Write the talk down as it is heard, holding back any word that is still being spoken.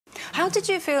How did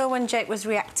you feel when Jake was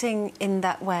reacting in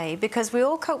that way? Because we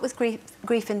all cope with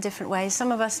grief in different ways.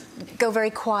 Some of us go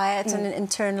very quiet and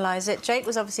internalise it. Jake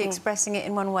was obviously expressing it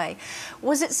in one way.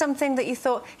 Was it something that you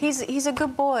thought, he's a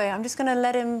good boy, I'm just going to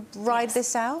let him ride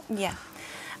this out? Yeah.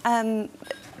 I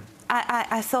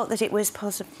thought that it was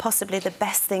possibly the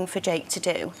best thing for Jake to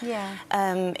do.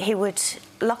 Yeah. He would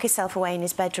lock himself away in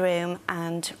his bedroom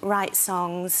and write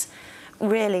songs,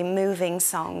 really moving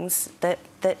songs that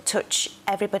touch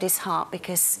everybody's heart,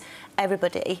 because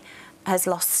everybody has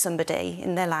lost somebody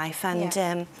in their life,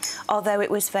 and although it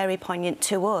was very poignant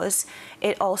to us,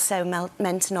 it also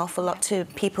meant an awful lot to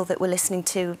people that were listening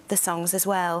to the songs as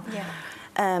well.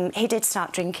 Yeah. He did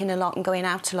start drinking a lot and going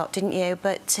out a lot, didn't you?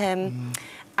 But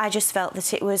I just felt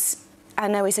that it was... I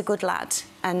know he's a good lad,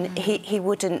 and he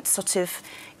wouldn't sort of,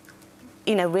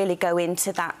 you know, really go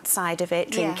into that side of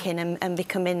it, drinking and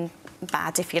becoming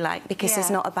bad, if you like, because he's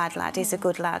not a bad lad, he's a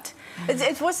good lad.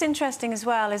 It's what's interesting as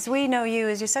well is we know you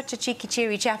as you're such a cheeky,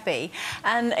 cheery chappy,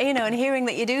 and, you know, and hearing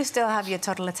that you do still have your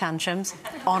toddler tantrums,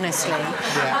 honestly.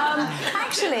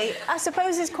 Actually, I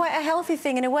suppose it's quite a healthy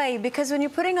thing in a way, because when you're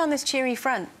putting on this cheery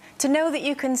front, to know that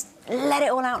you can let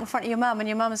it all out in front of your mum, and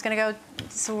your mum is going to go,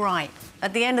 it's all right.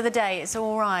 At the end of the day, it's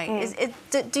all right.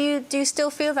 Do you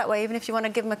still feel that way, even if you want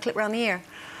to give him a clip round the ear?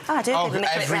 Oh, I do give him a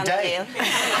clip round the ear.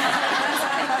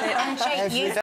 Every day.